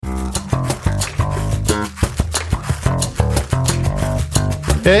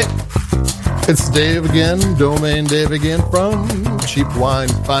Hey, it's Dave again, Domain Dave again from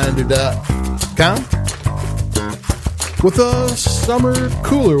cheapwinefinder.com with a summer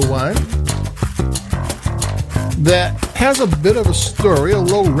cooler wine that has a bit of a story, a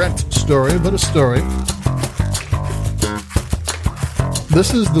low rent story, but a story.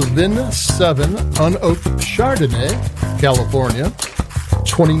 This is the Vin 7 Unoaked Chardonnay, California,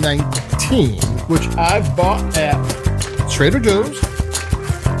 2019, which I bought at Trader Joe's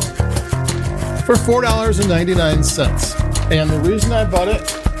for $4.99. And the reason I bought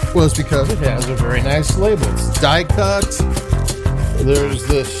it was because it has a very nice label. It's die cut. There's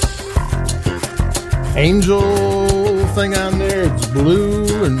this angel thing on there. It's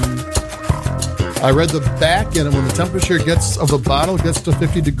blue, and I read the back, and when the temperature of the bottle gets to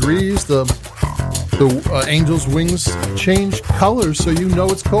 50 degrees, the angel's wings change colors, so you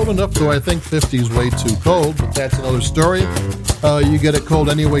know it's cold enough, though I think 50 is way too cold, but that's another story. You get it cold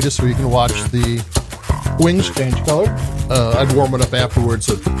anyway just so you can watch the wings change color. I'd warm it up afterwards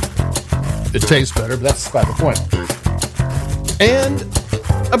so it tastes better, but that's by the point. And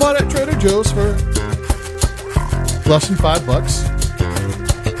I bought it at Trader Joe's for less than $5.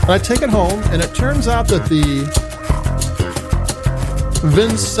 And I take it home, and it turns out that the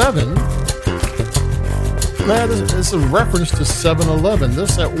Vin 7, this is a reference to 7-Eleven.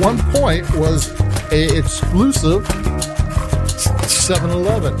 This at one point was a exclusive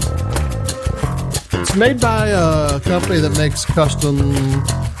 7-Eleven. It's made by a company that makes custom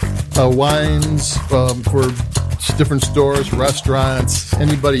wines for different stores, restaurants,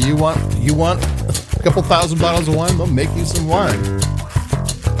 anybody you want a couple thousand bottles of wine, they'll make you some wine.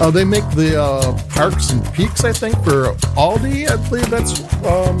 They make the Parks and Peaks, I think, for Aldi. I believe that's,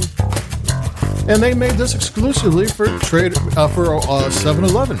 and they made this exclusively for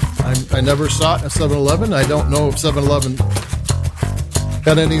 7-Eleven. I never saw it at 7-Eleven. I don't know if 7-Eleven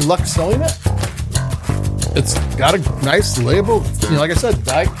got any luck selling it. It's got a nice label. Like I said,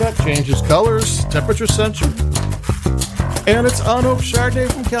 die cut, changes colors, temperature sensor. And it's Unoaked Chardonnay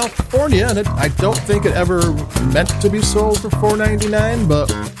from California, and I don't think it ever meant to be sold for $4.99, but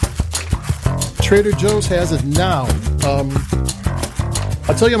Trader Joe's has it now.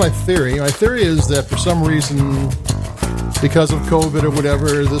 I'll tell you my theory. My theory is that for some reason, because of COVID or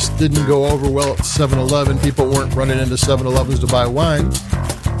whatever, this didn't go over well at 7-Eleven. People weren't running into 7-Elevens to buy wine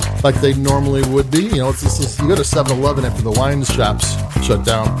like they normally would be. You go to 7-Eleven after the wine shops shut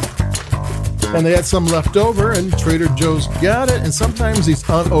down. And they had some left over, and Trader Joe's got it. And sometimes these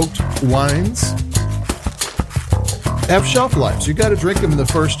unoaked wines have shelf lives. You got to drink them in the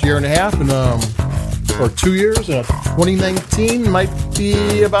first year and a half, and or 2 years. 2019 might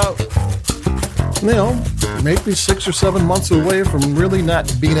be about, maybe 6 or 7 months away from really not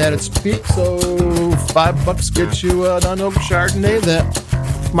being at its peak. So $5 gets you an unoaked Chardonnay that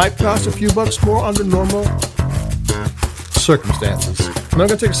might cost a few bucks more under normal circumstances. And I'm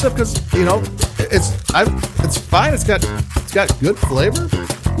gonna take a sip because it's fine. It's got good flavor.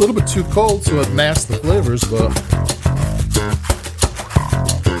 A little bit too cold, so it masks the flavors. But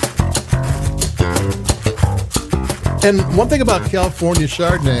and one thing about California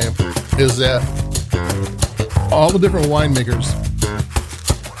Chardonnay is that all the different winemakers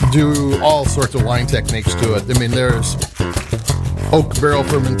do all sorts of wine techniques to it. I mean, there's oak barrel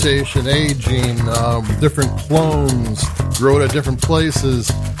fermentation, aging, different clones, grow at different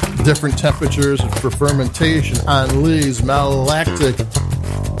places, different temperatures for fermentation, on lees, malolactic.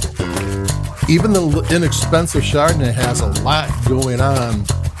 Even the inexpensive Chardonnay has a lot going on.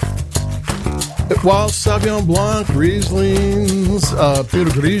 While Sauvignon Blanc, Rieslings,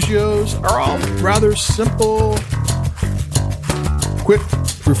 Pinot Grigios are all rather simple, quick,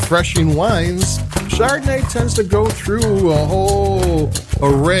 refreshing wines, Chardonnay tends to go through a whole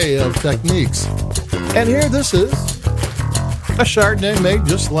array of techniques. And here this is a Chardonnay made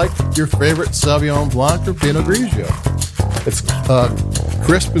just like your favorite Sauvignon Blanc or Pinot Grigio. It's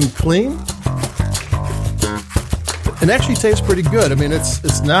crisp and clean. It actually tastes pretty good. I mean, it's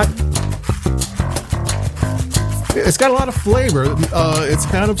got a lot of flavor. It's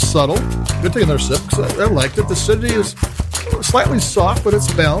kind of subtle. I'm going to take another sip because I liked it. The acidity is slightly soft, but it's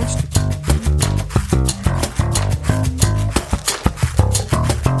balanced.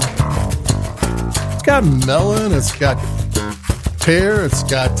 It's got melon, it's got pear, it's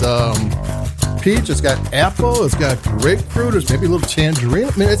got peach, it's got apple, it's got grapefruit, there's maybe a little tangerine.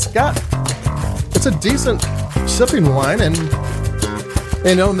 I mean, it's a decent sipping wine, and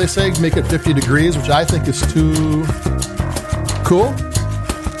and they say make it 50 degrees, which I think is too cool.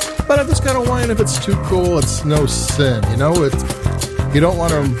 But at this kind of wine, if it's too cool, it's no sin. You don't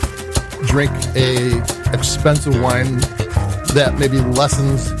want to drink a expensive wine that maybe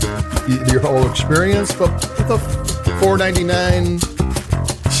lessens your whole experience. But with a $4.99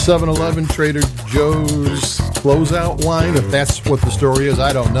 7-Eleven Trader Joe's closeout wine, if that's what the story is,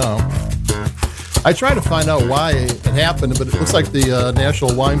 I don't know. I tried to find out why it happened, but it looks like the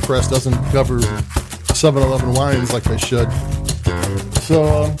National Wine Press doesn't cover 7-Eleven wines like they should.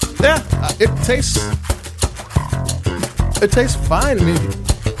 So, it tastes fine. I mean,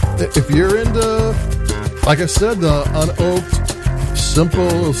 if you're into, like I said, the unoaked,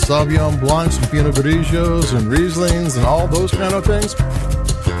 simple Sauvignon Blancs and Pinot Grigios and Rieslings and all those kind of things,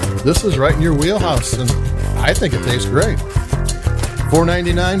 this is right in your wheelhouse, and I think it tastes great.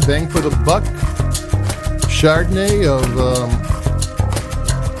 $4.99, bang for the buck. Chardonnay of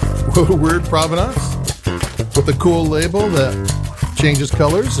weird provenance with a cool label that changes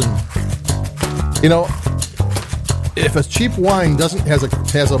colors. And, you know, if a cheap wine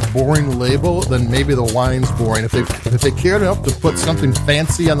has a boring label, then maybe the wine's boring. If they cared enough to put something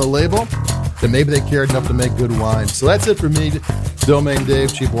fancy on the label, then maybe they cared enough to make good wine. So that's it for me, Domain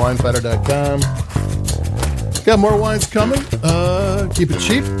Dave, cheapwinefighter.com. Got more wines coming. Keep it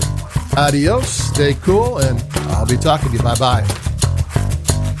cheap. Adios. Stay cool, and I'll be talking to you. Bye-bye.